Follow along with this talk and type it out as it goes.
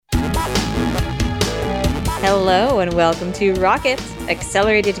Hello and welcome to Rocket,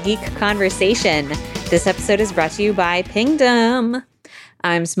 Accelerated Geek Conversation. This episode is brought to you by Pingdom.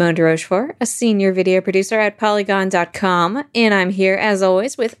 I'm Simone de Rochefort, a senior video producer at Polygon.com, and I'm here, as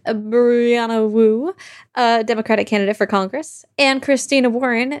always, with Brianna Wu, a Democratic candidate for Congress, and Christina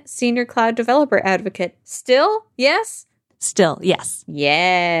Warren, senior cloud developer advocate. Still? Yes? Still, yes.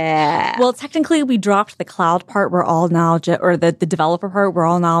 Yeah. Well, technically, we dropped the cloud part. We're all now, or the developer part, we're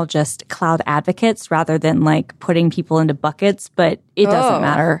all now just cloud advocates rather than like putting people into buckets, but it doesn't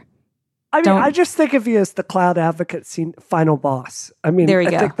matter. I mean, I just think of you as the cloud advocate final boss. I mean,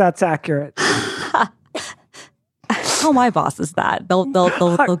 I think that's accurate. Tell my bosses that. They'll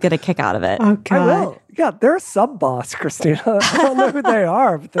get a kick out of it. Oh, God. I will. Yeah, they're a sub-boss, Christina. I don't know who they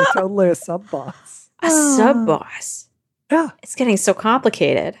are, but they're totally a sub-boss. A sub-boss? Yeah. It's getting so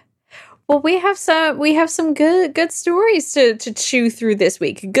complicated. Well, we have some good stories to chew through this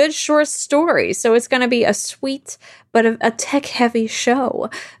week. Good short stories. So it's going to be a sweet but a tech-heavy show.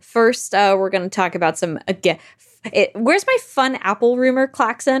 First, we're going to talk about some where's my fun Apple rumor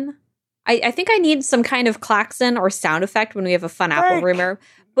klaxon? I think I need some kind of klaxon or sound effect when we have a fun Apple rumor.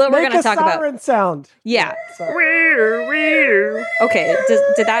 But we're going to talk about siren sound. Yeah. Okay.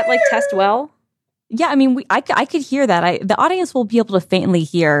 Did that like test well? Yeah, I mean, I could hear that. The audience will be able to faintly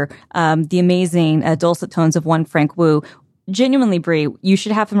hear the amazing dulcet tones of one Frank Wu. Genuinely, Brie, you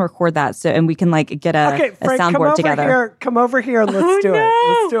should have him record that, and we can like get a soundboard together. Come over here and let's do it.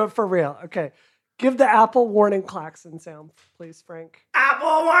 Let's do it for real. Okay, give the Apple warning klaxon sound, please, Frank.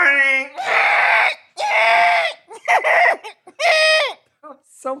 Apple warning.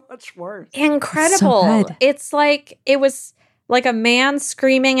 So much worse. Incredible. So good. It's like it was like a man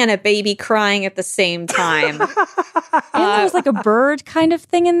screaming and a baby crying at the same time. And there was like a bird kind of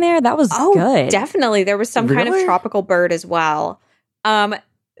thing in there. That was good. Definitely. There was some kind of tropical bird as well.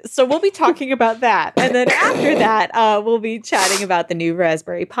 So we'll be talking about that. And then after that, we'll be chatting about the new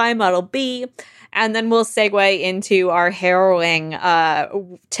Raspberry Pi Model B. And then we'll segue into our harrowing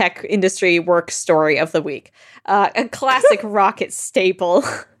tech industry work story of the week. A classic Rocket staple.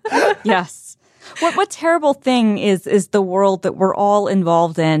 Yes. What terrible thing is the world that we're all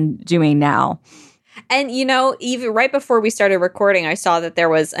involved in doing now? And, you know, even right before we started recording, I saw that there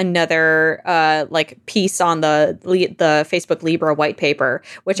was another piece on the Facebook Libra white paper,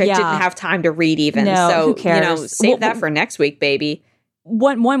 which I didn't have time to read even. No, so, who cares? You know, save that for next week, baby.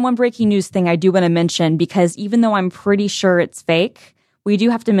 One breaking news thing I do want to mention, because even though I'm pretty sure it's fake, we do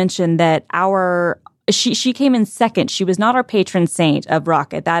have to mention that She came in second. She was not our patron saint of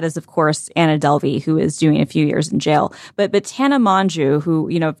Rocket. That is, of course, Anna Delvey, who is doing a few years in jail. But Tana Mongeau, who,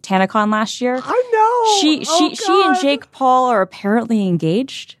 you know, TanaCon last year. I know. She and Jake Paul are apparently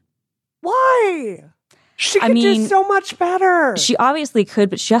engaged. Why? She could do so much better. She obviously could,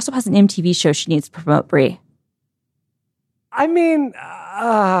 but she also has an MTV show she needs to promote, Brie. I mean,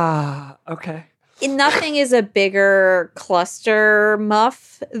 okay. Nothing is a bigger cluster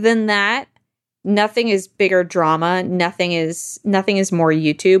muff than that. Nothing is bigger drama. Nothing is more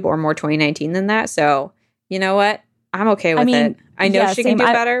YouTube or more 2019 than that. So, you know what? I'm okay with it. I know she can do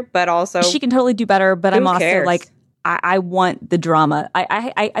better, but also she can totally do better. But I'm also cares? like, I want the drama.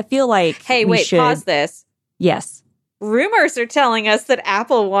 I feel like pause this. Yes. Rumors are telling us that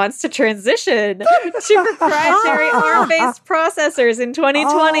Apple wants to transition to proprietary ARM-based processors in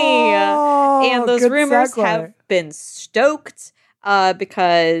 2020, and those rumors have been stoked.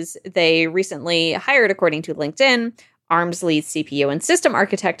 Because they recently hired, according to LinkedIn, ARM's lead CPU and system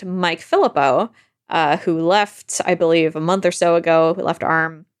architect, Mike Filippo, who left, I believe, a month or so ago, who left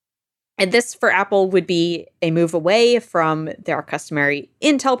ARM. And this, for Apple, would be a move away from their customary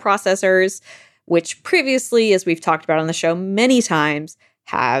Intel processors, which previously, as we've talked about on the show many times,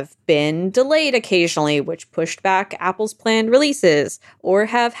 have been delayed occasionally, which pushed back Apple's planned releases, or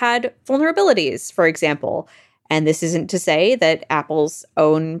have had vulnerabilities, for example. And this isn't to say that Apple's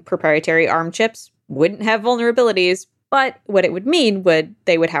own proprietary ARM chips wouldn't have vulnerabilities, but what it would mean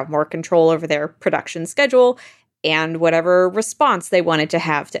they would have more control over their production schedule and whatever response they wanted to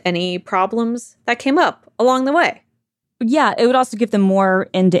have to any problems that came up along the way. Yeah, it would also give them more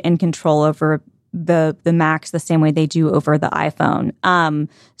end-to-end control over the Macs the same way they do over the iPhone.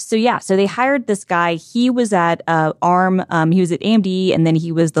 So they hired this guy. He was at ARM. He was at AMD, and then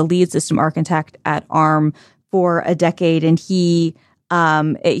he was the lead system architect at ARM for a decade, and he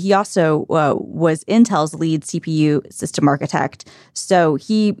also was Intel's lead CPU system architect. So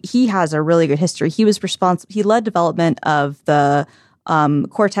he has a really good history. He was He led development of the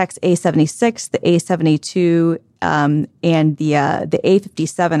Cortex A76, the A72, and the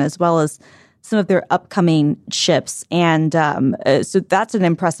A57, as well as some of their upcoming chips. And so that's an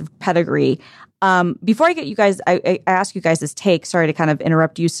impressive pedigree. Before I get you guys, I ask you guys this take, sorry to kind of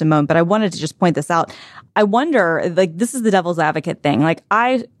interrupt you, Simone, but I wanted to just point this out. I wonder, like, this is the devil's advocate thing. Like,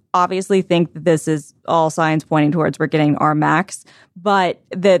 I obviously think that this is all signs pointing towards we're getting ARM Macs, but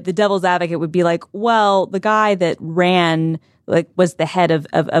the devil's advocate would be like, well, the guy that ran, like, was the head of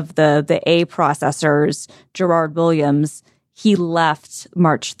the A processors, Gerard Williams, he left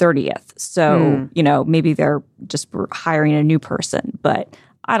March 30th. So, maybe they're just hiring a new person, but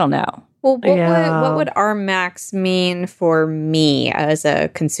I don't know. Well, what would ARM Macs mean for me as a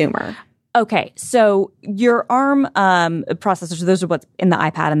consumer? Okay, so your ARM processors, those are what's in the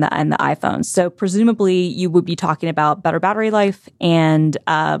iPad and the iPhone. So presumably you would be talking about better battery life and,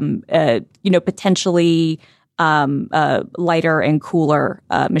 potentially lighter and cooler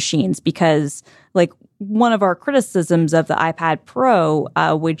machines, because like one of our criticisms of the iPad Pro,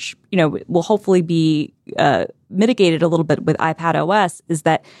 which, will hopefully be mitigated a little bit with iPad OS, is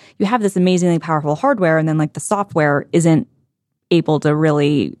that you have this amazingly powerful hardware and then like the software isn't able to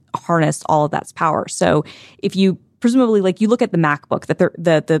really harness all of that power. So if you presumably, like, you look at the MacBook,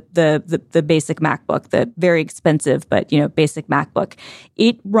 the basic MacBook, the very expensive but basic MacBook,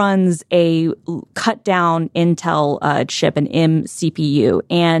 it runs a cut down Intel chip, an M CPU,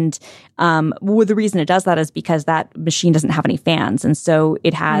 and the reason it does that is because that machine doesn't have any fans, and so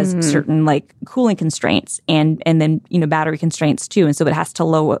it has certain like cooling constraints and then battery constraints too, and so it has to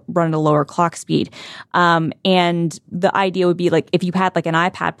run at a lower clock speed. And the idea would be like if you had like an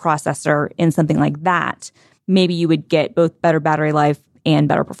iPad processor in something like that, maybe you would get both better battery life and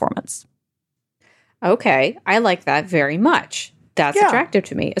better performance. Okay. I like that very much. That's attractive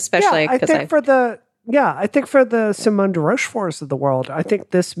to me, especially because I think for the Simone de Rocheforts of the world, I think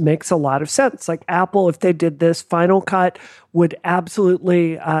this makes a lot of sense. Like Apple, if they did this, Final Cut would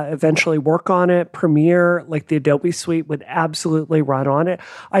absolutely eventually work on it. Premiere, like the Adobe Suite, would absolutely run on it.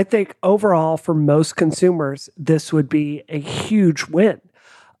 I think overall, for most consumers, this would be a huge win.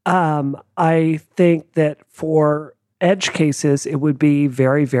 I think that for edge cases, it would be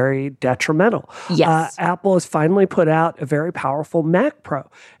very, very detrimental. Yes. Apple has finally put out a very powerful Mac Pro.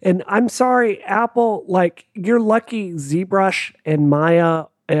 And I'm sorry, Apple, like, you're lucky ZBrush and Maya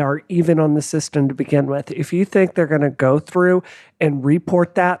are even on the system to begin with. If you think they're going to go through and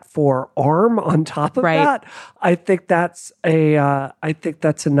report that for ARM on top of that, I think that's a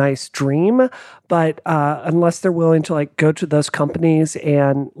nice dream. But unless they're willing to like go to those companies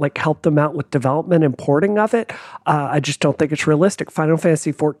and like help them out with development and porting of it, I just don't think it's realistic. Final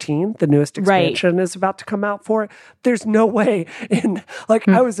Fantasy 14, the newest expansion, is about to come out for it. There's no way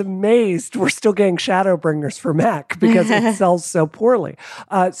I was amazed we're still getting Shadowbringers for Mac because it sells so poorly.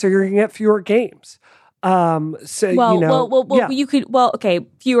 So you're going to get fewer games. You could,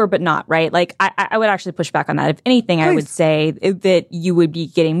 fewer, but not, right? Like, I would actually push back on that. If anything, I would say that you would be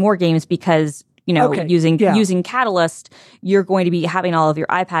getting more games because, using Catalyst, you're going to be having all of your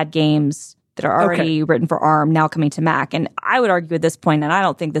iPad games that are already written for ARM now coming to Mac. And I would argue at this point, and I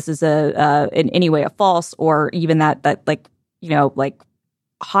don't think this is in any way a false or even that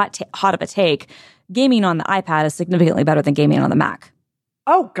hot of a take, gaming on the iPad is significantly better than gaming on the Mac.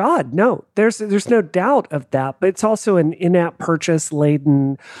 Oh God, no. There's no doubt of that, but it's also an in-app purchase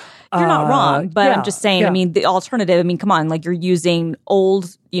laden. You're not wrong, but I'm just saying. I mean, the alternative. I mean, come on, like you're using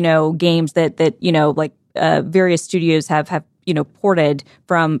old, games that various studios have ported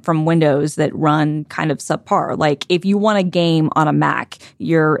from Windows that run kind of subpar. Like if you want a game on a Mac,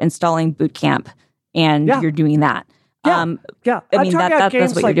 you're installing Boot Camp and you're doing that. I mean,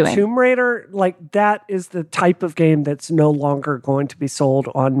 that's what you're doing. Tomb Raider, like that is the type of game that's no longer going to be sold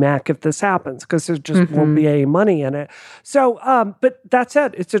on Mac if this happens because there just won't be any money in it. So, but that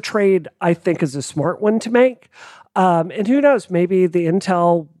said, it's a trade I think is a smart one to make. And who knows, maybe the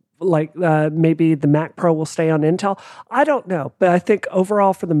Intel, maybe the Mac Pro will stay on Intel. I don't know, but I think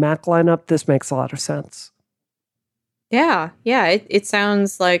overall for the Mac lineup, this makes a lot of sense. Yeah, it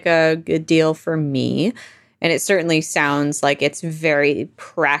sounds like a good deal for me. And it certainly sounds like it's very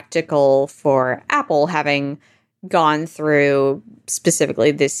practical for Apple, having gone through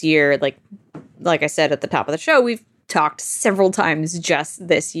specifically this year. Like I said at the top of the show, we've talked several times just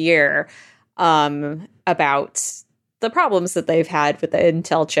this year about the problems that they've had with the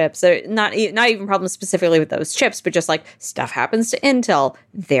Intel chips. Not even problems specifically with those chips, but just like stuff happens to Intel,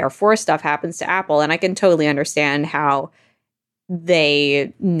 therefore stuff happens to Apple. And I can totally understand how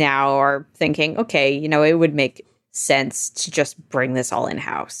they now are thinking, okay, it would make sense to just bring this all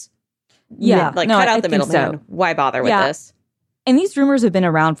in-house. Yeah. Cut out the middleman. So. Why bother with this? And these rumors have been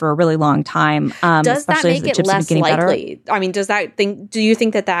around for a really long time. Does that make it less likely? Better. I mean, do you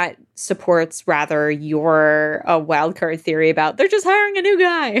think that supports rather your wildcard theory about they're just hiring a new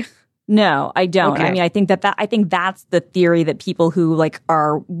guy. No, I don't. Okay. I mean, I think that's the theory that people who like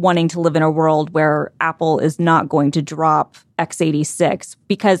are wanting to live in a world where Apple is not going to drop x86,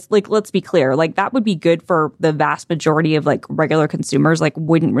 because like, let's be clear, like that would be good for the vast majority of like regular consumers, like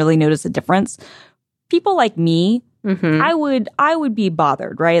wouldn't really notice a difference. People like me, I would be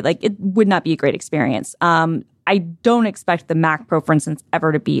bothered, right? Like it would not be a great experience. I don't expect the Mac Pro, for instance,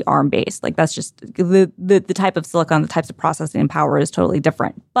 ever to be ARM based. Like that's just the type of silicon, the types of processing and power is totally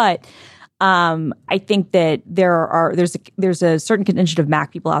different. But I think that there's a certain contingent of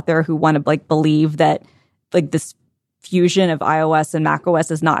Mac people out there who want to like believe that like this fusion of iOS and Mac OS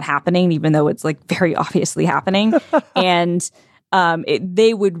is not happening, even though it's like very obviously happening. And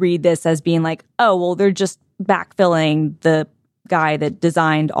they would read this as being like, oh, well, they're just backfilling the guy that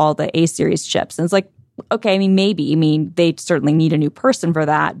designed all the A series chips. And it's like, okay, I mean, maybe. I mean, they certainly need a new person for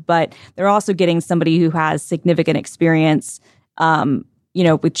that, but they're also getting somebody who has significant experience,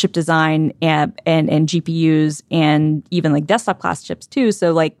 with chip design and GPUs and even like desktop class chips too.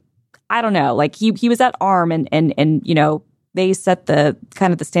 So like, I don't know, like he was at ARM and they set the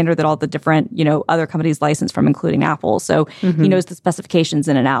kind of the standard that all the different, other companies license from, including Apple. So he knows the specifications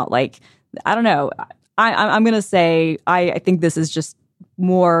in and out. Like, I don't know. I'm going to say, I think this is just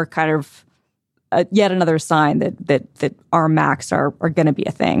more kind of yet another sign that ARM Macs are going to be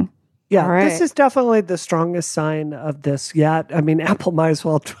a thing. Yeah, right. This is definitely the strongest sign of this yet. I mean, Apple might as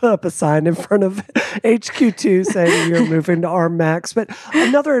well put up a sign in front of HQ2 saying you're moving to ARM Macs. But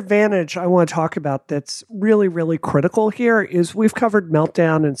another advantage I want to talk about that's really, really critical here is we've covered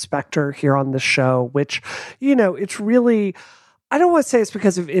Meltdown and Spectre here on the show, which, it's really... I don't want to say it's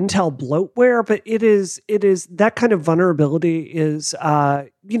because of Intel bloatware, but it is that kind of vulnerability is,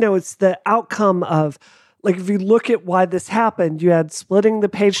 it's the outcome of, like, if you look at why this happened, you had splitting the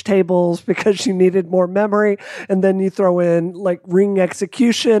page tables because you needed more memory, and then you throw in, like, ring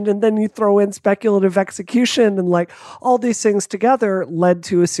execution, and then you throw in speculative execution, and, like, all these things together led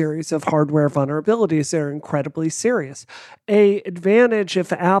to a series of hardware vulnerabilities that are incredibly serious. A advantage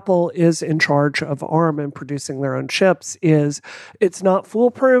if Apple is in charge of ARM and producing their own chips is it's not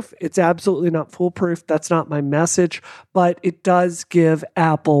foolproof. It's absolutely not foolproof. That's not my message, but it does give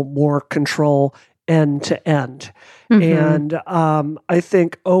Apple more control end to end. And I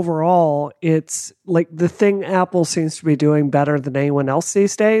think overall, it's like the thing Apple seems to be doing better than anyone else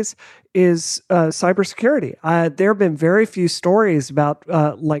these days is cybersecurity. There have been very few stories about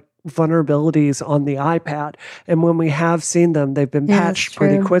vulnerabilities on the iPad. And when we have seen them, they've been patched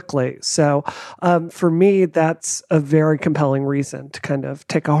pretty quickly. So for me, that's a very compelling reason to kind of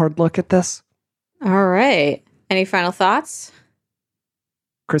take a hard look at this. All right. Any final thoughts?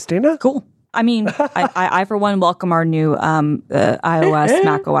 Christina? Cool. I mean, I for one welcome our new iOS,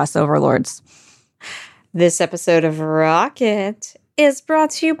 Mac OS overlords. This episode of Rocket is brought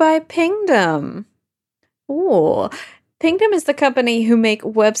to you by Pingdom. Ooh, Pingdom is the company who make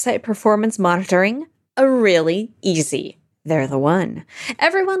website performance monitoring really easy. They're the one.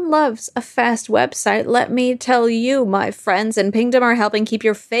 Everyone loves a fast website. Let me tell you, my friends, and Pingdom are helping keep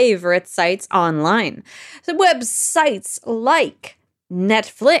your favorite sites online. So websites like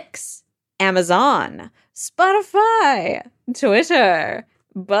Netflix, Amazon, Spotify, Twitter,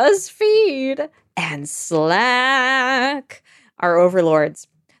 BuzzFeed, and Slack are overlords.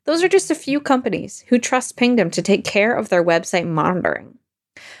 Those are just a few companies who trust Pingdom to take care of their website monitoring.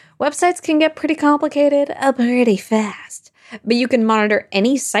 Websites can get pretty complicated pretty fast, but you can monitor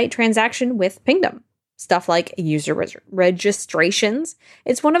any site transaction with Pingdom. Stuff like user registrations.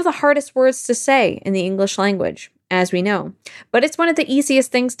 It's one of the hardest words to say in the English language, as we know, but it's one of the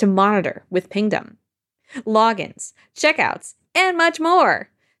easiest things to monitor with Pingdom. Logins, checkouts, and much more.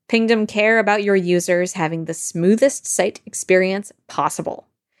 Pingdom care about your users having the smoothest site experience possible.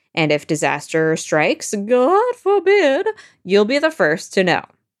 And if disaster strikes, God forbid, you'll be the first to know.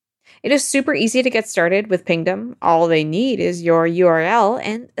 It is super easy to get started with Pingdom. All they need is your URL,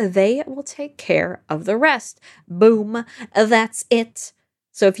 and they will take care of the rest. Boom, that's it.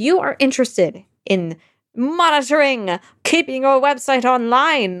 So if you are interested in monitoring, keeping your website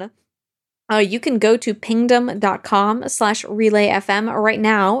online, you can go to pingdom.com/relayfm right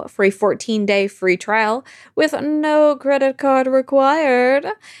now for a 14-day free trial with no credit card required.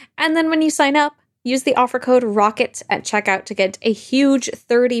 And then when you sign up, use the offer code ROCKET at checkout to get a huge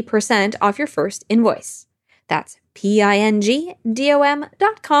 30% off your first invoice. That's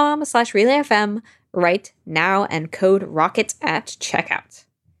pingdom.com/relayfm right now and code ROCKET at checkout.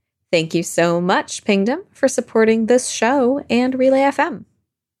 Thank you so much, Pingdom, for supporting this show and Relay FM.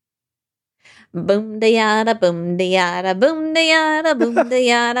 Boom da yada, boom da yada, boom da yada, boom da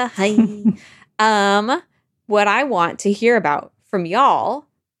yada, hi. What I want to hear about from y'all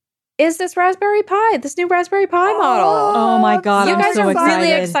is this Raspberry Pi, this new Raspberry Pi model. Oh my God, you I'm guys so are excited.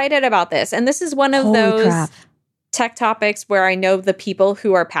 really excited about this. And this is one of those tech topics where I know the people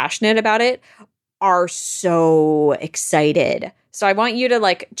who are passionate about it are so excited. So I want you to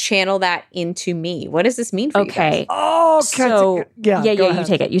like channel that into me. What does this mean for you guys? Oh, so yeah, you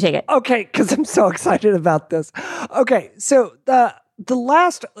take it. Okay, because I'm so excited about this. Okay, so the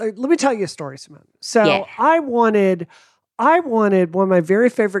last, let me tell you a story, Simone. So I wanted one of my very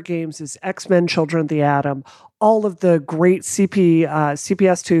favorite games is X-Men Children of the Atom. All of the great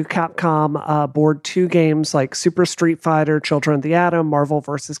CPS2 Capcom board 2 games like Super Street Fighter, Children of the Atom, Marvel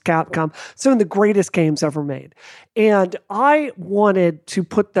vs. Capcom, some of the greatest games ever made. And I wanted to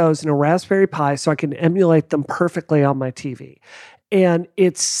put those in a Raspberry Pi so I can emulate them perfectly on my TV. And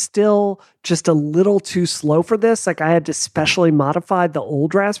it's still just a little too slow for this. Like I had to specially modify the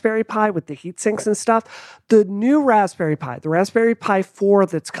old Raspberry Pi with the heat sinks and stuff. The new Raspberry Pi, the Raspberry Pi 4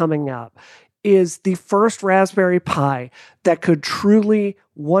 that's coming up, is the first Raspberry Pi that could truly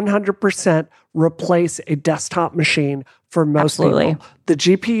 100% replace a desktop machine for most people. The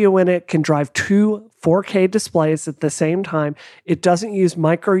GPU in it can drive 2 4K displays at the same time. It doesn't use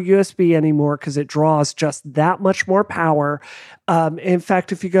micro USB anymore because it draws just that much more power. In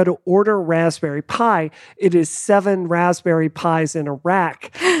fact, if you go to order Raspberry Pi, it is 7 Raspberry Pis in a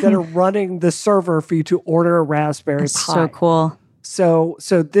rack that are running the server for you to order a Raspberry Pi. So cool. So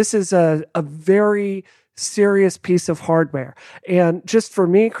this is a very serious piece of hardware. And just for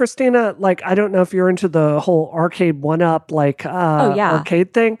me, Christina, like, I don't know if you're into the whole arcade one-up, like,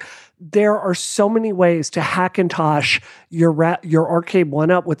 arcade thing. There are so many ways to Hackintosh your arcade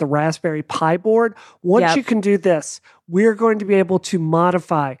one-up with the Raspberry Pi board. Once you can do this, we're going to be able to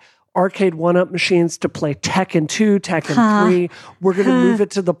modify arcade one-up machines to play Tekken 2, Tekken 3. We're going to move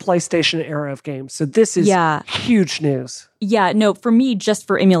it to the PlayStation era of games. So this is huge news. Yeah, no, for me, just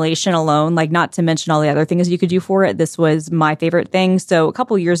for emulation alone, like not to mention all the other things you could do for it, this was my favorite thing. So a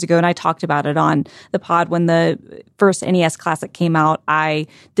couple years ago, and I talked about it on the pod when the first NES Classic came out, I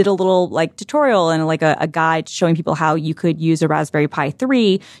did a little like tutorial and like a guide showing people how you could use a Raspberry Pi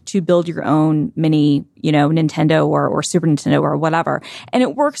 3 to build your own mini, Nintendo or Super Nintendo or whatever. And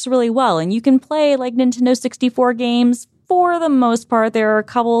it works really well. And you can play like Nintendo 64 games. For the most part, there are a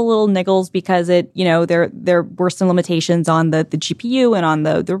couple of little niggles because there were some limitations on the GPU and on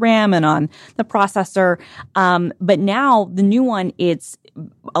the RAM and on the processor. But now the new one, it's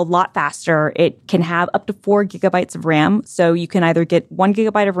a lot faster. It can have up to 4 gigabytes of RAM. So you can either get 1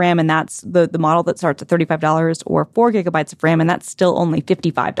 gigabyte of RAM, and that's the model that starts at $35, or 4 gigabytes of RAM, and that's still only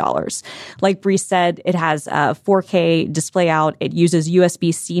 $55. Like Bree said, it has a 4K display out. It uses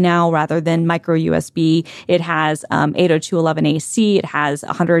USB-C now rather than micro USB. It has 802.11ac. It has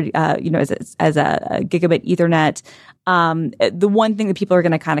 100, as a gigabit Ethernet. The one thing that people are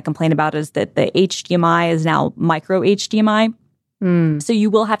going to kind of complain about is that the HDMI is now micro HDMI. So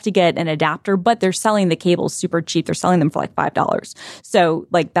you will have to get an adapter, but they're selling the cables super cheap. They're selling them for like $5. So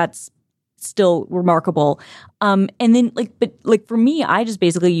like that's still remarkable. And then but for me, I just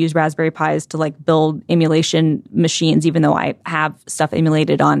basically use Raspberry Pis to like build emulation machines, even though I have stuff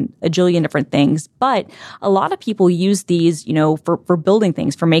emulated on a jillion different things. But a lot of people use these, for building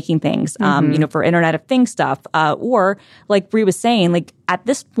things, for making things, for Internet of Things stuff. Or like Bree was saying, like at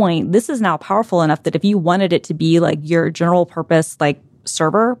this point, this is now powerful enough that if you wanted it to be like your general purpose, like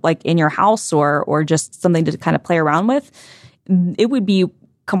server, like in your house or just something to kind of play around with, it would be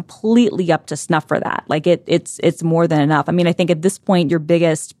completely up to snuff for that. Like it's more than enough. I mean, I think at this point, your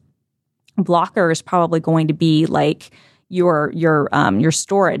biggest blocker is probably going to be like your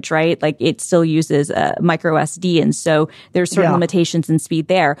storage, right? Like it still uses a micro SD. And so there's certain limitations in speed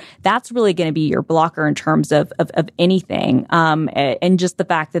there. That's really going to be your blocker in terms of anything. And just the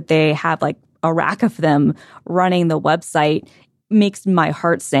fact that they have like a rack of them running the website makes my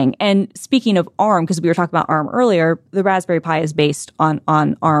heart sing. And speaking of ARM, because we were talking about ARM earlier, the Raspberry Pi is based on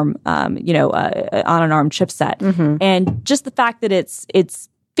ARM, on an ARM chipset. And just the fact that it's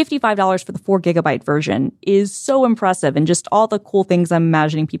 $55 for the 4 gigabyte version is so impressive. And just all the cool things I'm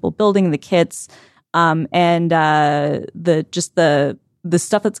imagining people building, the kits, and the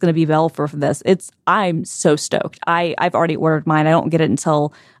stuff that's going to be available for this. I'm so stoked. I've already ordered mine. I don't get it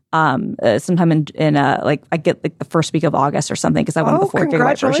until sometime in I get like the first week of August or something because I want the 4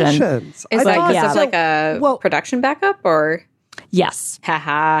 gigabyte version. Is that like a production backup or? Yes.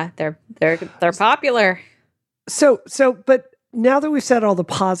 Haha, they're popular. But now that we've said all the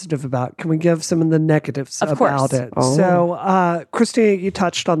positive about it, can we give some of the negatives about it? Oh. So, Christina, you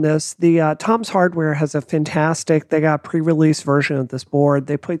touched on this. The Tom's Hardware has a fantastic, they got a pre-release version of this board.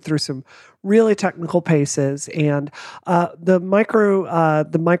 They put through some really technical paces, and the micro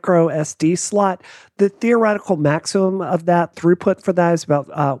SD slot, the theoretical maximum of that throughput for that is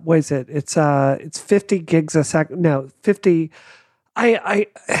about what is it? It's 50 gigs a second. No, 50. I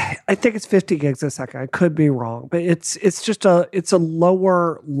think it's 50 gigs a second. I could be wrong, but it's a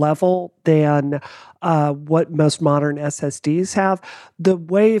lower level than what most modern SSDs have. The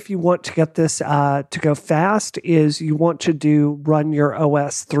way, if you want to get this to go fast, is you want to run your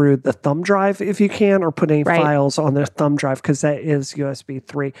OS through the thumb drive if you can, or put any files on the thumb drive, because that is USB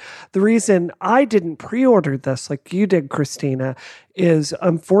 3. The reason I didn't pre-order this like you did, Christina, is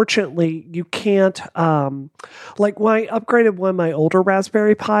unfortunately you can't, like when I upgraded one of my older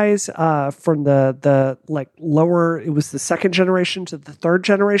Raspberry Pis from the like lower, it was the second generation to the third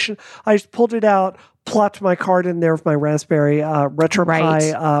generation, I just pulled it out, plopped my card in there with my Raspberry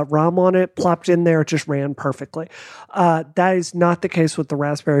RetroPie ROM on it, plopped in there, it just ran perfectly. That is not the case with the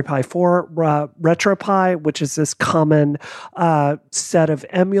Raspberry Pi 4 RetroPie, which is this common set of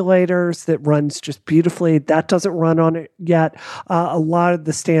emulators that runs just beautifully. That doesn't run on it yet. A lot of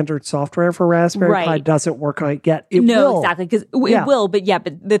the standard software for Raspberry Pi doesn't work on it yet. It will. Exactly, because it will. But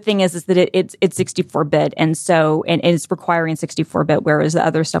the thing is that it's 64-bit, and so and it's requiring 64-bit, whereas the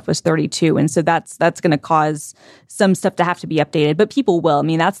other stuff was 32, and so that's going to cause some stuff to have to be updated. But people will. I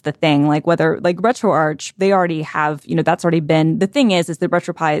mean, that's the thing. Like whether like RetroArch, they already have. That's already been. The thing is that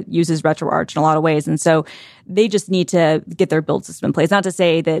RetroPie uses RetroArch in a lot of ways, and so they just need to get their build system in place. Not to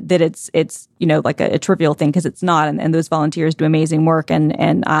say that it's like a trivial thing, because it's not. And those volunteers do amazing work,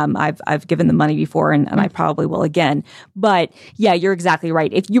 and I've given them money before, and I probably will again. But yeah, you're exactly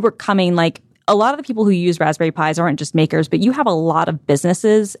right. If you were coming like. A lot of the people who use Raspberry Pis aren't just makers, but you have a lot of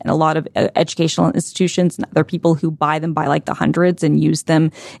businesses and a lot of educational institutions and other people who buy them by like the hundreds and use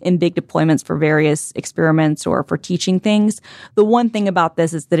them in big deployments for various experiments or for teaching things. The one thing about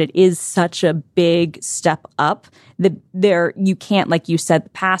this is that it is such a big step up that you can't, like you said, the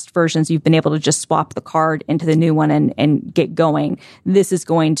past versions, you've been able to just swap the card into the new one and get going. This is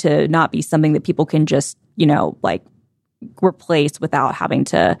going to not be something that people can just, replace without having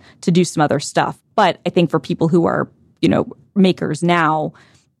to do some other stuff. But I think for people who are, makers now,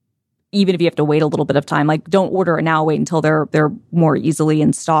 even if you have to wait a little bit of time, like don't order it now, wait until they're more easily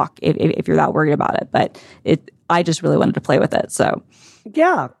in stock if you're that worried about it. But I just really wanted to play with it. So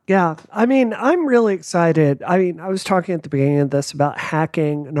yeah. I mean, I'm really excited. I mean, I was talking at the beginning of this about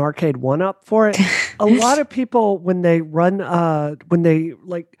hacking an Arcade 1-Up for it. A lot of people, when they run,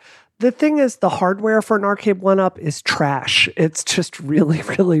 the thing is, the hardware for an Arcade 1-Up is trash. It's just really,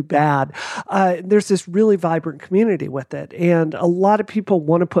 really bad. There's this really vibrant community with it. And a lot of people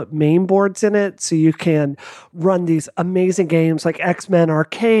want to put main boards in it so you can run these amazing games like X-Men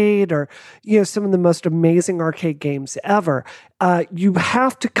Arcade or, some of the most amazing arcade games ever. You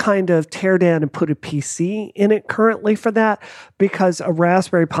have to kind of tear down and put a PC in it currently for that, because a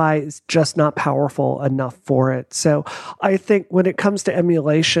Raspberry Pi is just not powerful enough for it. So I think when it comes to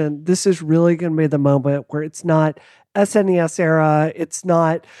emulation, this is really going to be the moment where it's not SNES era, it's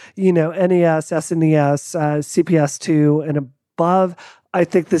not, NES, SNES, CPS2 and above. I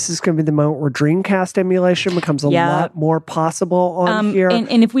think this is going to be the moment where Dreamcast emulation becomes a lot more possible on here.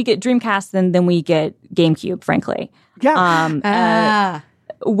 And if we get Dreamcast, then we get GameCube, frankly. Yeah.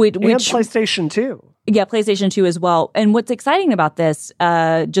 Which and PlayStation 2. Yeah, PlayStation 2 as well. And what's exciting about this,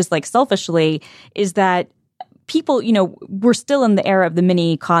 just like selfishly, is that people, we're still in the era of the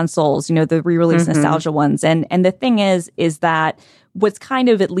mini consoles, the re-release nostalgia ones. And the thing is that what's kind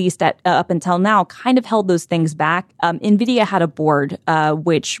of, at least up until now, kind of held those things back. NVIDIA had a board,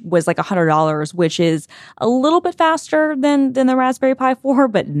 which was like $100, which is a little bit faster than the Raspberry Pi 4,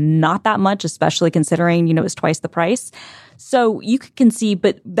 but not that much, especially considering, it was twice the price. So you can see,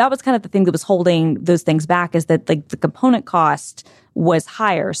 but that was kind of the thing that was holding those things back, is that like the component cost was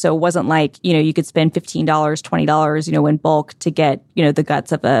higher. So it wasn't like, you could spend $15, $20, in bulk to get, the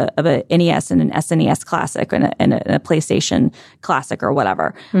guts of a NES and an SNES classic and a PlayStation classic or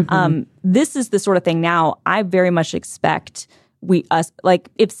whatever. This is the sort of thing now I very much expect if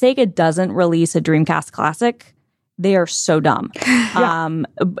Sega doesn't release a Dreamcast classic, they are so dumb. And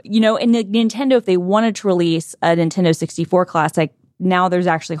Nintendo, if they wanted to release a Nintendo 64 classic, now there's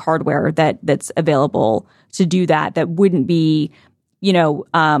actually hardware that's available to do that wouldn't be,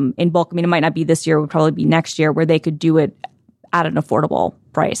 in bulk. I mean, it might not be this year, it would probably be next year, where they could do it at an affordable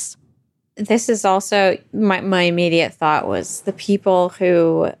price. This is also my immediate thought was the people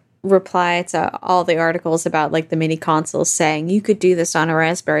who reply to all the articles about like the mini consoles saying you could do this on a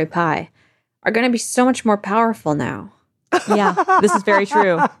Raspberry Pi are going to be so much more powerful now. Yeah, this is very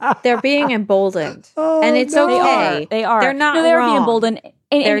true. They're being emboldened. And it's okay. They are. They're not They're wrong. being emboldened.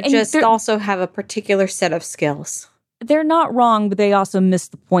 They're just also have a particular set of skills. They're not wrong, but they also miss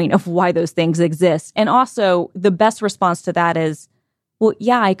the point of why those things exist. And also, the best response to that is, well,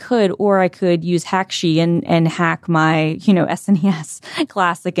 yeah, I could, or I could use Hackshi and hack my, SNES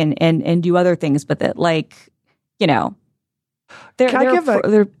Classic and do other things with it. Like,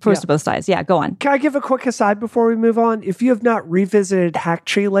 they're pros to both sides. Yeah, go on. Can I give a quick aside before we move on? If you have not revisited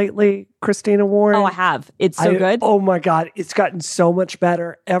Hacktree lately, Christina Warren. Oh, I have. It's so good. Oh my God. It's gotten so much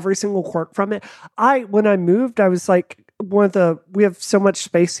better. Every single quirk from it. When I moved, I was like, we have so much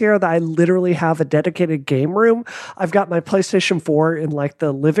space here that I literally have a dedicated game room. I've got my PlayStation 4 in like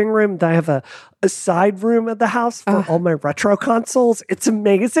the living room. Then I have a side room at the house for all my retro consoles. It's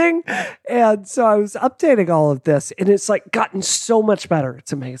amazing. And so I was updating all of this and it's like gotten so much better.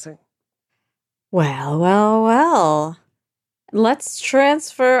 It's amazing. Well. Let's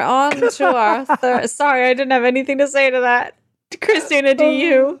transfer on to our third. Sorry, I didn't have anything to say to that. Christina, do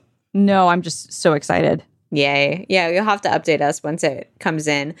you? No, I'm just so excited. Yay. Yeah, you'll have to update us once it comes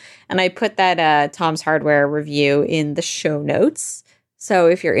in. And I put that Tom's Hardware review in the show notes. So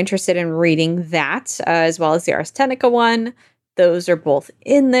if you're interested in reading that, as well as the Ars Technica one, those are both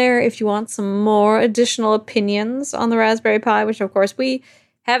in there. If you want some more additional opinions on the Raspberry Pi, which of course we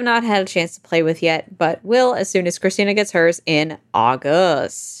have not had a chance to play with yet, but will as soon as Christina gets hers in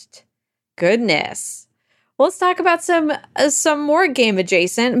August. Goodness. Let's talk about some more game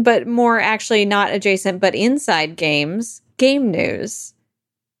adjacent, but more actually not adjacent, but inside games. Game news.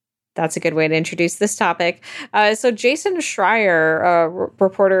 That's a good way to introduce this topic. So Jason Schreier, a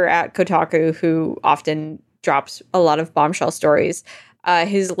reporter at Kotaku, who often drops a lot of bombshell stories,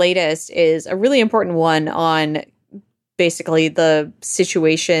 his latest is a really important one on basically the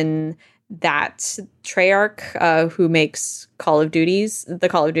situation that Treyarch, who makes the Call of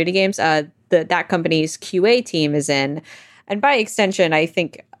Duty games, that company's QA team is in. And by extension, I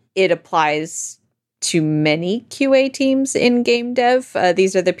think it applies to many QA teams in game dev.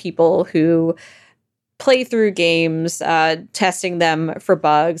 These are the people who play through games, testing them for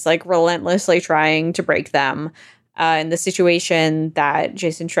bugs, like relentlessly trying to break them. And the situation that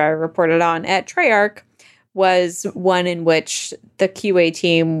Jason Schreier reported on at Treyarch was one in which the QA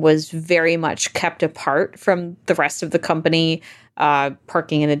team was very much kept apart from the rest of the company,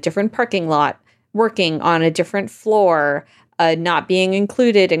 parking in a different parking lot, working on a different floor, not being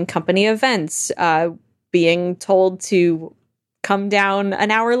included in company events, being told to come down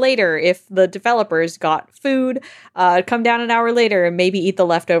an hour later if the developers got food, come down an hour later and maybe eat the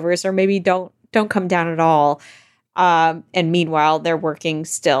leftovers, or maybe don't come down at all. And meanwhile, they're working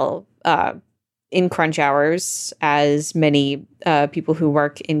still in crunch hours, as many people who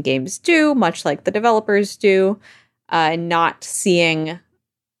work in games do, much like the developers do, not seeing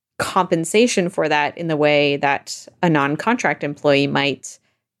compensation for that in the way that a non-contract employee might,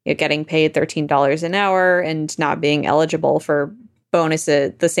 getting paid $13 an hour and not being eligible for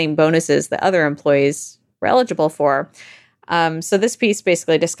bonuses, the same bonuses that other employees were eligible for. So this piece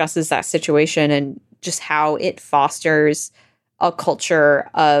basically discusses that situation and just how it fosters a culture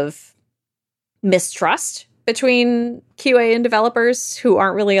of mistrust between QA and developers who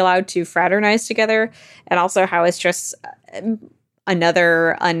aren't really allowed to fraternize together, and also how it's just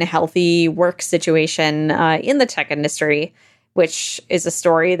another unhealthy work situation in the tech industry, which is a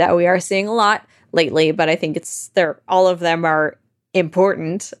story that we are seeing a lot lately. But I think all of them are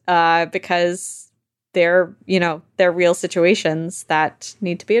important because they're real situations that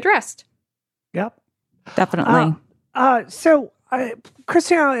need to be addressed. Yep, definitely.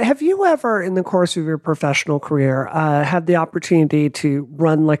 Christina, have you ever, in the course of your professional career, had the opportunity to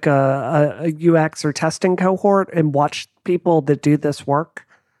run like a UX or testing cohort and watch people that do this work?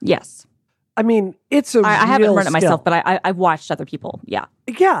 Yes. I mean, it's I haven't run it myself, but I've watched other people. Yeah.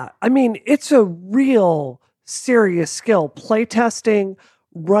 Yeah. I mean, it's a real serious skill. Playtesting,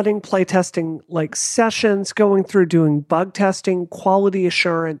 running playtesting like sessions, going through doing bug testing, quality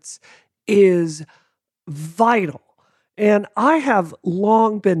assurance is vital. And I have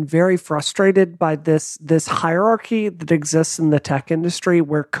long been very frustrated by this hierarchy that exists in the tech industry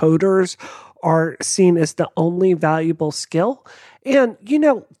where coders are seen as the only valuable skill. And,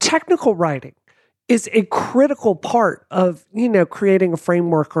 technical writing is a critical part of, creating a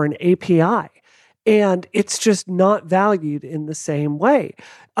framework or an API. And it's just not valued in the same way.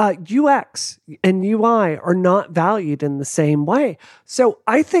 UX and UI are not valued in the same way. So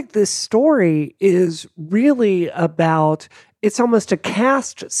I think this story is really about it's almost a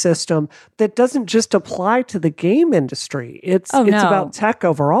caste system that doesn't just apply to the game industry. It's about tech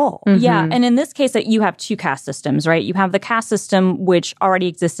overall. Mm-hmm. Yeah. And in this case, you have two caste systems, right? You have the caste system, which already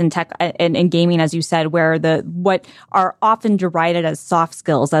exists in tech and in gaming, as you said, where what are often derided as soft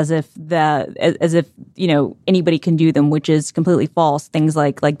skills, as if anybody can do them, which is completely false. Things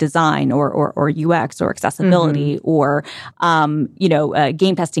like design or UX or accessibility or,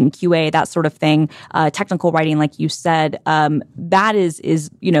 game testing, QA, that sort of thing, technical writing, like you said, that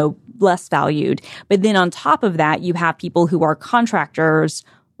is less valued. But then on top of that, you have people who are contractors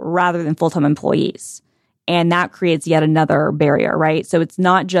rather than full-time employees. And that creates yet another barrier, right? So it's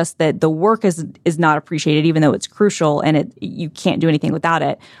not just that the work is not appreciated, even though it's crucial and you can't do anything without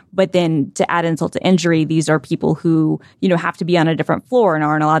it. But then to add insult to injury, these are people who, have to be on a different floor and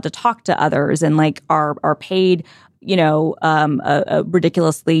aren't allowed to talk to others and are paid, a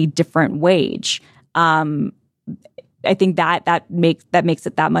ridiculously different wage. I think that makes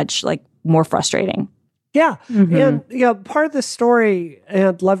it that much more frustrating. Yeah. Mm-hmm. And part of the story, and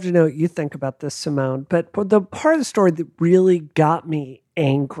I'd love to know what you think about this, Simone, but the part of the story that really got me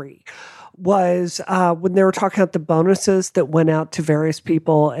angry was when they were talking about the bonuses that went out to various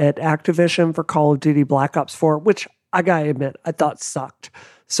people at Activision for Call of Duty Black Ops 4, which I gotta admit, I thought sucked.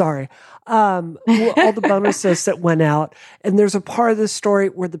 Sorry. All the bonuses that went out. And there's a part of the story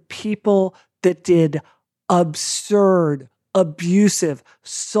where the people that did absurd, abusive,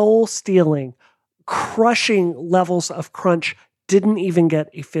 soul-stealing, crushing levels of crunch didn't even get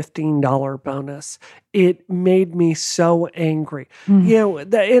a $15 bonus. It made me so angry.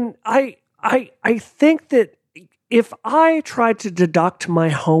 And I think that if I tried to deduct my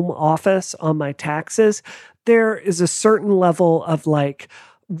home office on my taxes, there is a certain level of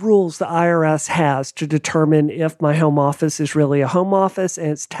rules the IRS has to determine if my home office is really a home office and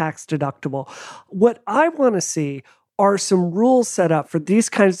it's tax deductible. What I want to see are some rules set up for these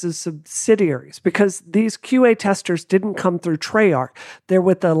kinds of subsidiaries, because these QA testers didn't come through Treyarch. They're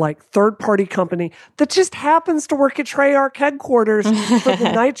with a third-party company that just happens to work at Treyarch headquarters for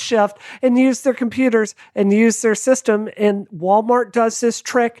the night shift and use their computers and use their system. And Walmart does this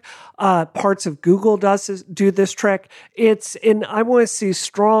trick. Parts of Google do this trick. And I want to see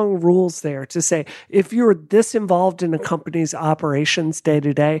strong rules there to say, if you're this involved in a company's operations day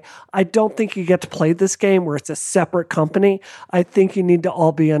to day, I don't think you get to play this game where it's a separate company. I think you need to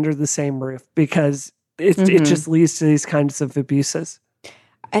all be under the same roof, because it just leads to these kinds of abuses.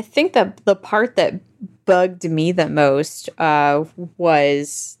 I think that the part that bugged me the most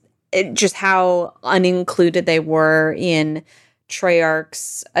was just how unincluded they were in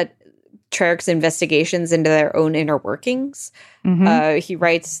Treyarch's investigations into their own inner workings. He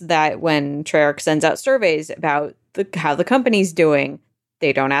writes that when Treyarch sends out surveys about how the company's doing,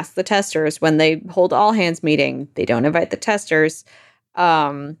 they don't ask the testers. When they hold all hands meeting, they don't invite the testers.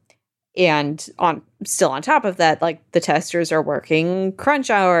 And on top of that, the testers are working crunch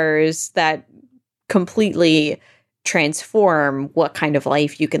hours that completely transform what kind of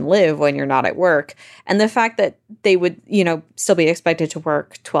life you can live when you're not at work. And the fact that they would, still be expected to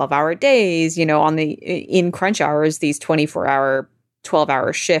work 12-hour days, in crunch hours, these 24-hour,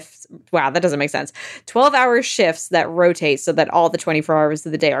 12-hour shifts. Wow, that doesn't make sense. 12-hour shifts that rotate so that all the 24 hours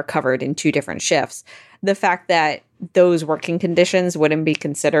of the day are covered in two different shifts. The fact that those working conditions wouldn't be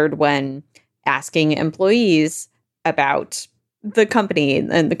considered when asking employees about the company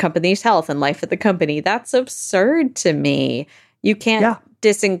and the company's health and life at the company, that's absurd to me. You can't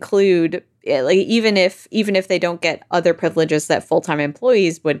disinclude, even if they don't get other privileges that full-time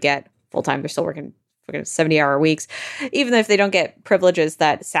employees would get. Full-time, they're still working 70-hour weeks. Even if they don't get privileges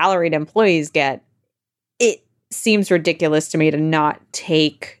that salaried employees get, it seems ridiculous to me to not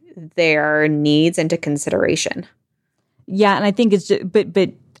take their needs into consideration. Yeah, and I think it's just,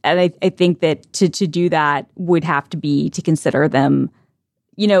 and I think that to do that would have to be to consider them.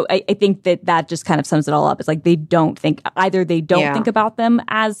 I think that just kind of sums it all up. It's they don't think think about them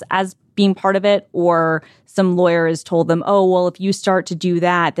as being part of it, or some lawyer has told them, oh, well, if you start to do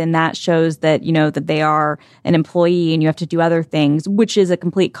that, then that shows that, that they are an employee and you have to do other things, which is a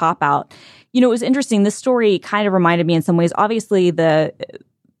complete cop out. It was interesting. This story kind of reminded me in some ways, obviously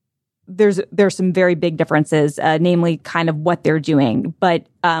there's some very big differences, namely kind of what they're doing. But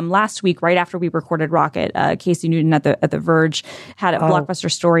last week, right after we recorded Rocket, Casey Newton at the Verge had a blockbuster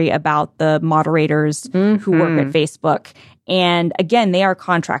story about the moderators who work at Facebook. And again, they are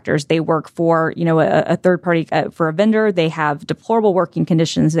contractors. They work for, a third party, for a vendor. They have deplorable working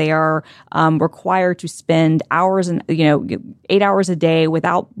conditions. They are required to spend hours and, 8 hours a day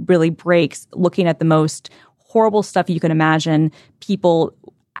without really breaks, looking at the most horrible stuff you can imagine. People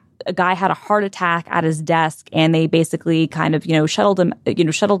a guy had a heart attack at his desk, and they basically kind of, shuttled him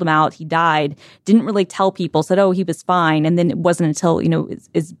out. He died. Didn't really tell people. Said, oh, he was fine. And then it wasn't until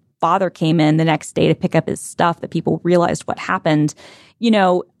his father came in the next day to pick up his stuff that people realized what happened.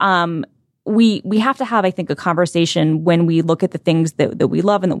 We have to have, I think, a conversation when we look at the things that we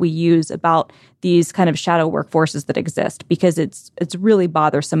love and that we use about these kind of shadow workforces that exist, because it's really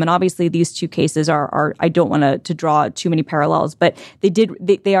bothersome. And obviously these two cases are I don't want to draw too many parallels, but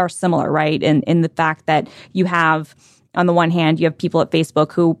they are similar, right? In the fact that you have, on the one hand, you have people at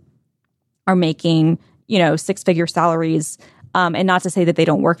Facebook who are making, 6-figure salaries, and not to say that they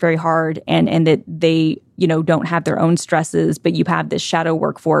don't work very hard and that they, don't have their own stresses, but you have this shadow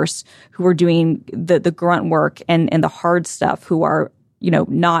workforce who are doing the grunt work and the hard stuff, who are,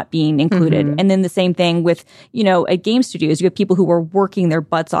 not being included. Mm-hmm. And then the same thing with, at game studios, you have people who are working their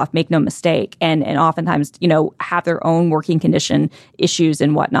butts off, make no mistake, and oftentimes, have their own working condition issues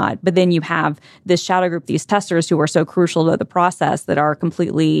and whatnot. But then you have this shadow group, these testers who are so crucial to the process, that are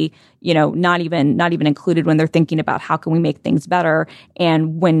completely, not even included when they're thinking about how can we make things better.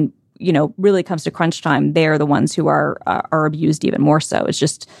 And when, really comes to crunch time, they're the ones who are abused even more so. It's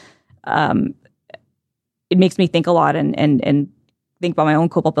just, it makes me think a lot and think about my own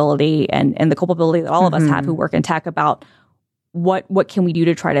culpability and the culpability that all of us have who work in tech about what can we do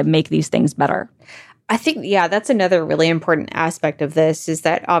to try to make these things better. I think, that's another really important aspect of this, is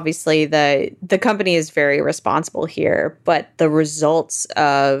that obviously the company is very responsible here, but the results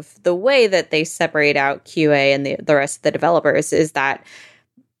of the way that they separate out QA and the rest of the developers is that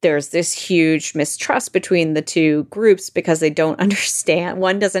there's this huge mistrust between the two groups because they don't understand.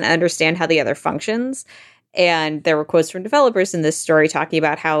 One doesn't understand how the other functions. And there were quotes from developers in this story talking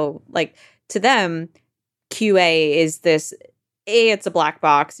about how, like, to them, QA is this, A, it's a black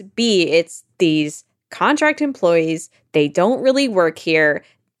box, B, it's these contract employees. They don't really work here.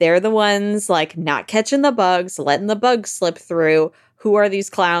 They're the ones, like, not catching the bugs, letting the bugs slip through. Who are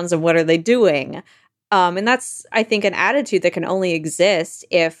these clowns and what are they doing? And that's, I think, an attitude that can only exist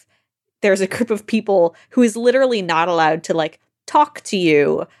if there's a group of people who is literally not allowed to, like, talk to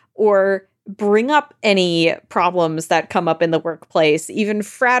you or bring up any problems that come up in the workplace, even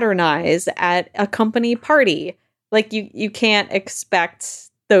fraternize at a company party. Like, you can't expect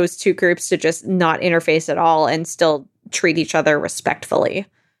those two groups to just not interface at all and still treat each other respectfully.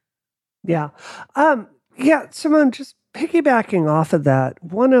 Yeah. Simone, just piggybacking off of that,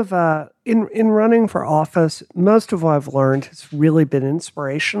 one of in running for office, most of what I've learned has really been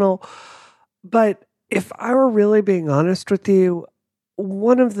inspirational. But if I were really being honest with you,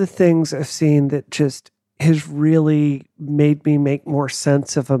 one of the things I've seen that just has really made me make more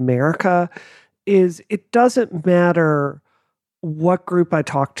sense of America is it doesn't matter what group I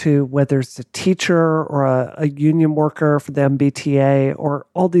talk to, whether it's a teacher or a union worker for the MBTA or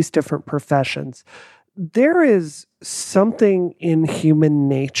all these different professions. There is something in human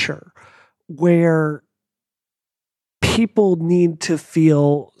nature where people need to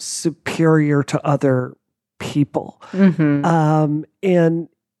feel superior to other people. Mm-hmm. And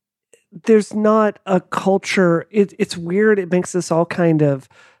there's not a culture. It's weird. It makes us all kind of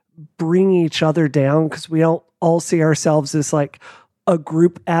bring each other down because we don't all see ourselves as like a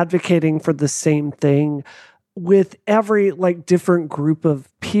group advocating for the same thing. With every like different group of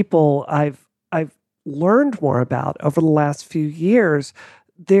people I've learned more about over the last few years,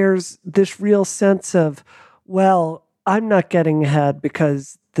 there's this real sense of, well, I'm not getting ahead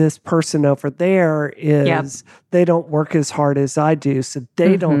because this person over there is, they don't work as hard as I do, so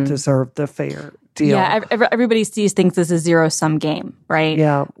they don't deserve the fair deal. Yeah, everybody sees things as a zero-sum game, right?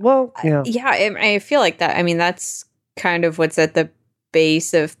 Yeah, well, yeah. I feel like that. I mean, that's kind of what's at the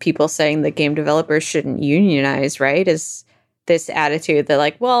base of people saying that game developers shouldn't unionize, right? Is this attitude that,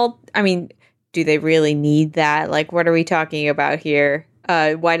 like, well, I mean, do they really need that? Like, what are we talking about here?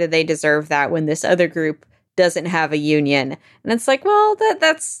 Why do they deserve that when this other group doesn't have a union? And it's like, well,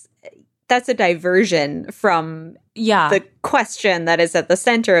 that's a diversion from the question that is at the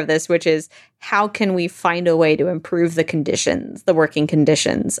center of this, which is how can we find a way to improve the working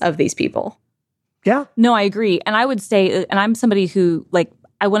conditions of these people? Yeah. No, I agree. And I would say, and I'm somebody who, like,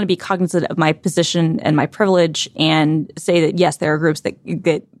 I want to be cognizant of my position and my privilege and say that, yes, there are groups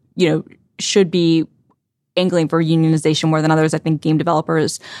that should be angling for unionization more than others. I think game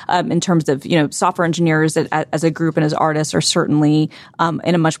developers, in terms of, software engineers as a group and as artists are certainly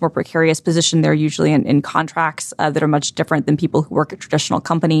in a much more precarious position. They're usually in contracts that are much different than people who work at traditional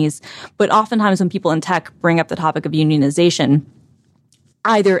companies. But oftentimes when people in tech bring up the topic of unionization,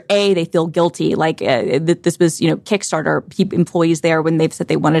 either A, they feel guilty, like this was, Kickstarter employees there when they've said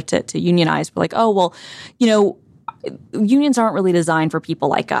they wanted to unionize. We're like, oh, well, unions aren't really designed for people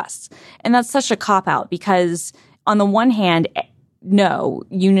like us. And that's such a cop-out because on the one hand, no,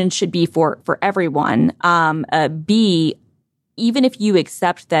 unions should be for everyone. B, even if you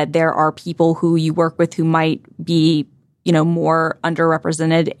accept that there are people who you work with who might be, more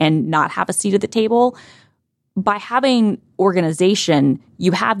underrepresented and not have a seat at the table, by having organization,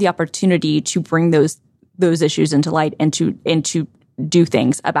 you have the opportunity to bring those issues into light and to do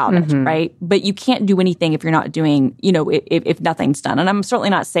things about it, right? But you can't do anything if you're not doing, if nothing's done. And I'm certainly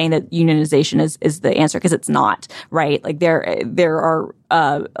not saying that unionization is the answer, because it's not, right? Like there are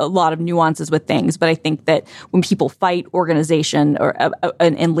a lot of nuances with things, but I think that when people fight organization or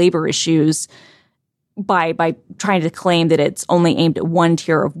and labor issues by trying to claim that it's only aimed at one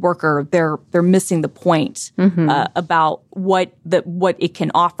tier of worker, they're missing the point about what it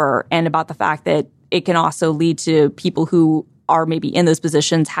can offer, and about the fact that it can also lead to people who are maybe in those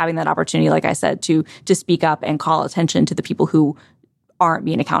positions having that opportunity, like I said, to speak up and call attention to the people who aren't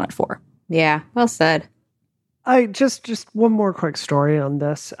being accounted for. Yeah, well said. I just one more quick story on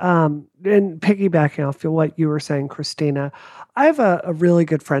this. And piggybacking off of what you were saying, Christina, I have a really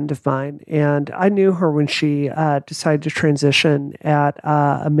good friend of mine, and I knew her when she decided to transition at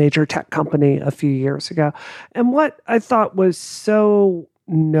a major tech company a few years ago. And what I thought was so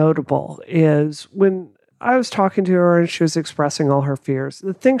notable is when I was talking to her and she was expressing all her fears,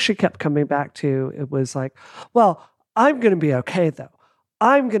 the thing she kept coming back to, it was like, well, I'm going to be okay though.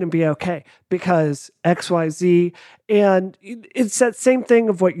 I'm going to be okay because XYZ. And it's that same thing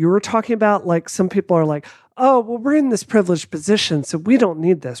of what you were talking about. Like some people are like, oh, well, we're in this privileged position, so we don't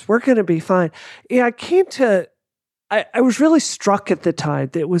need this. We're going to be fine. Yeah, I was really struck at the time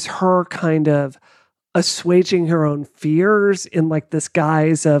that it was her kind of assuaging her own fears in like this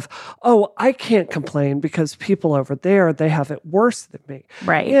guise of, oh, I can't complain because people over there, they have it worse than me.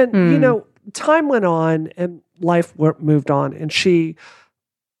 Right. And, time went on and life moved on, and she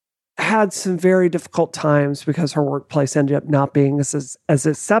had some very difficult times because her workplace ended up not being as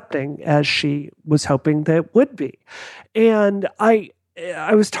accepting as she was hoping that it would be. And I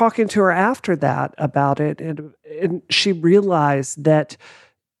was talking to her after that about it, and she realized that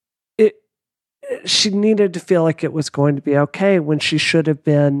she needed to feel like it was going to be okay when she should have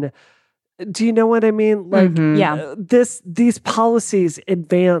been. Do you know what I mean? Like, yeah. These policies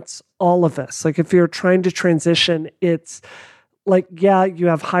advance all of us. Like, if you're trying to transition, it's like, yeah, you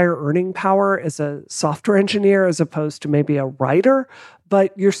have higher earning power as a software engineer as opposed to maybe a writer,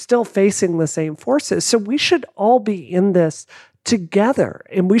 but you're still facing the same forces. So we should all be in this together,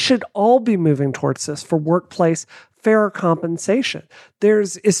 and we should all be moving towards this for workplace fair compensation.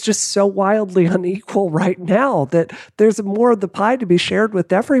 It's just so wildly unequal right now that there's more of the pie to be shared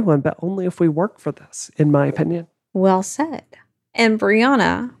with everyone, but only if we work for this, in my opinion. Well said. And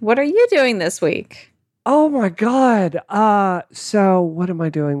Brianna, what are you doing this week? Oh my God. So what am I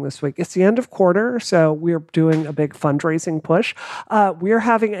doing this week? It's the end of quarter, so we're doing a big fundraising push. We're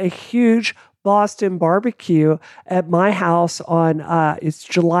having a huge Boston barbecue at my house on, it's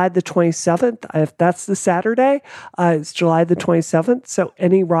July the 27th. If that's the Saturday, it's July the 27th. So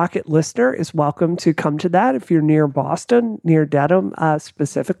any Rocket listener is welcome to come to that. If you're near Boston, near Dedham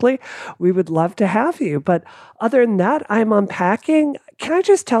specifically, we would love to have you. But other than that, I'm unpacking. Can I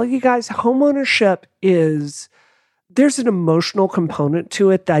just tell you guys, homeownership there's an emotional component to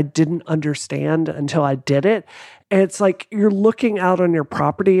it that I didn't understand until I did it. And it's like you're looking out on your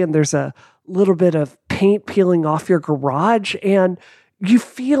property and there's a little bit of paint peeling off your garage, and you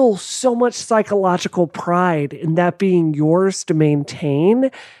feel so much psychological pride in that being yours to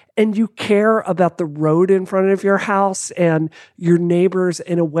maintain. And you care about the road in front of your house and your neighbors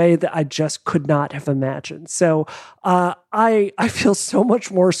in a way that I just could not have imagined. So I feel so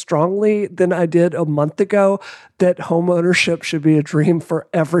much more strongly than I did a month ago that home ownership should be a dream for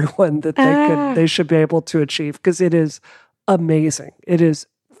everyone that they should be able to achieve, because it is amazing. It is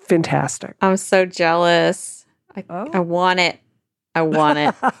fantastic. I'm so jealous. I want it. I want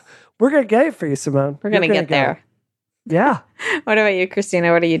it. We're going to get it for you, Simone. We're going to get there. Yeah. What about you,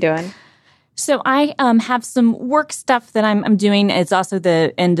 Christina? What are you doing? So I have some work stuff that I'm doing. It's also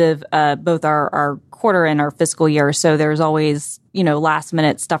the end of both our quarter and our fiscal year. So there's always, last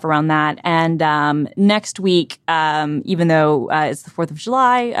minute stuff around that. And next week, even though it's the 4th of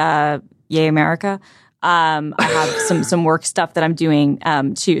July, yay America, I have some work stuff that I'm doing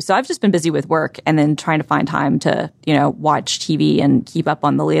too. So I've just been busy with work and then trying to find time to, watch TV and keep up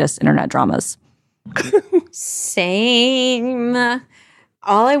on the latest internet dramas. Same.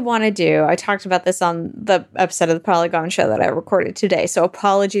 All I want to do, I talked about this on the episode of the Polygon Show that I recorded today, so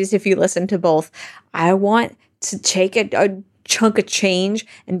apologies if you listen to both. I want to take a chunk of change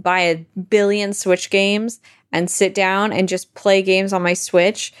and buy a billion Switch games and sit down and just play games on my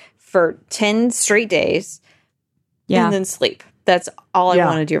Switch for 10 straight days and then sleep. That's all I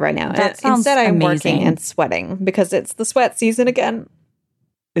want to do right now. Instead, I'm working and sweating because it's the sweat season again.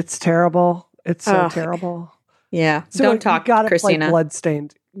 It's terrible. It's so terrible. Yeah. So don't talk, Christina. Play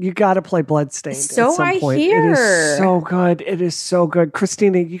Bloodstained. You got to play Bloodstained so at some point. Hear. It is so good. It is so good.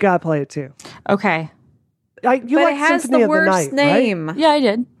 Christina, you got to play it too. Okay. But it has the worst name. Right? Yeah, I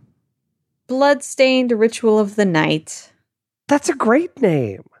did. Bloodstained Ritual of the Night. That's a great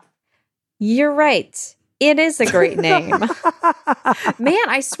name. You're right. It is a great name. Man,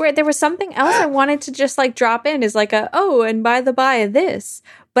 I swear there was something else I wanted to just like drop in is like and by the by this.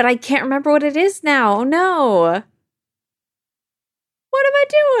 But I can't remember what it is now. Oh no. What am I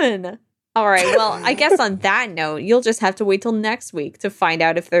doing? All right. Well, I guess on that note, you'll just have to wait till next week to find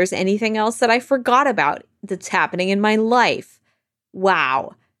out if there's anything else that I forgot about that's happening in my life.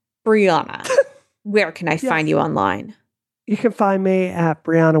 Wow. Brianna, where can I find you online? You can find me at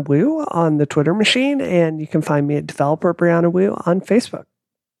Brianna Wu on the Twitter machine, and you can find me at Developer Brianna Wu on Facebook.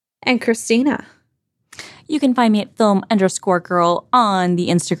 And Christina. You can find me at film_girl on the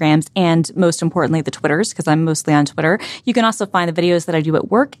Instagrams and most importantly, the Twitters, because I'm mostly on Twitter. You can also find the videos that I do at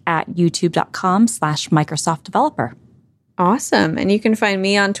work at youtube.com/Microsoft Developer. Awesome. And you can find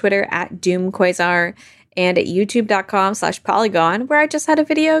me on Twitter at DoomQuasar and at youtube.com/Polygon, where I just had a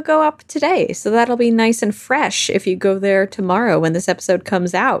video go up today. So that'll be nice and fresh if you go there tomorrow when this episode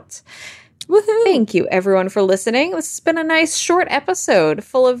comes out. Woohoo! Thank you, everyone, for listening. This has been a nice, short episode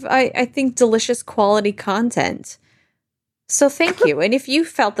full of, I think, delicious quality content. So thank you. And if you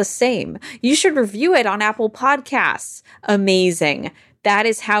felt the same, you should review it on Apple Podcasts. Amazing. That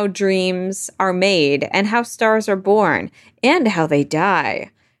is how dreams are made and how stars are born and how they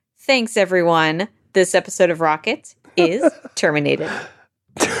die. Thanks, everyone. This episode of Rocket is terminated.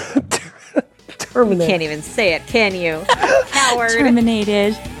 Terminated. You can't even say it, can you? Coward.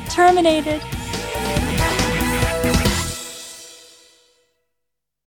 Terminated.